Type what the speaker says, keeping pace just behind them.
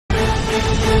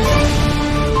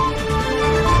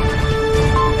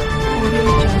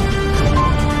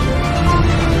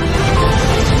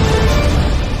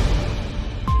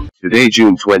Today,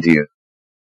 June 20th.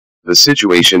 The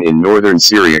situation in northern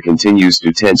Syria continues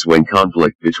to tense when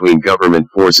conflict between government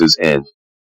forces and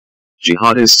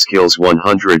jihadists kills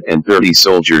 130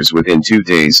 soldiers within 2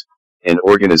 days, an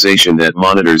organization that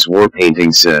monitors war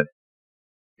painting said.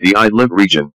 The Idlib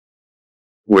region,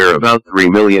 where about 3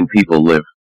 million people live,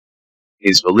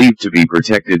 is believed to be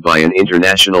protected by an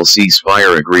international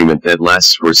ceasefire agreement that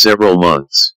lasts for several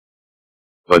months.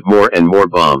 But more and more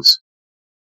bombs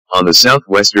on the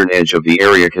southwestern edge of the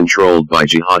area controlled by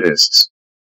jihadists.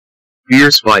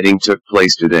 Fierce fighting took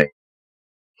place today,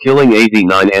 killing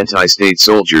 89 anti-state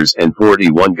soldiers and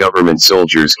 41 government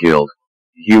soldiers killed,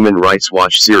 Human Rights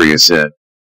Watch Syria said.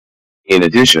 In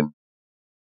addition,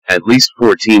 at least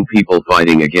 14 people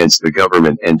fighting against the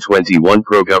government and 21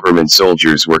 pro-government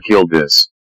soldiers were killed this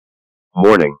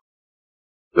morning.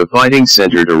 The fighting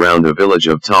centered around the village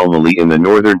of Talmali in the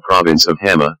northern province of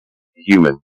Hama,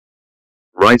 Human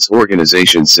Rights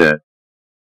Organization said.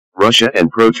 Russia and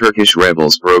pro-Turkish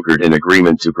rebels brokered an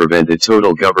agreement to prevent a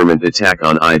total government attack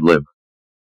on Idlib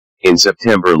in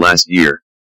September last year.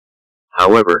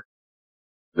 However,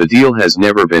 the deal has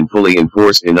never been fully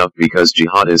enforced enough because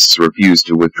jihadists refuse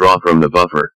to withdraw from the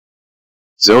buffer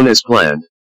zone as planned.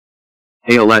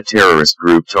 Hayalat terrorist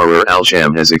group Tahrir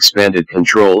al-Sham has expanded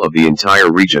control of the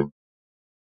entire region,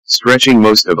 stretching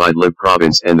most of Idlib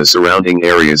province and the surrounding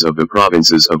areas of the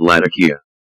provinces of Latakia,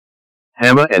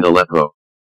 Hama and Aleppo.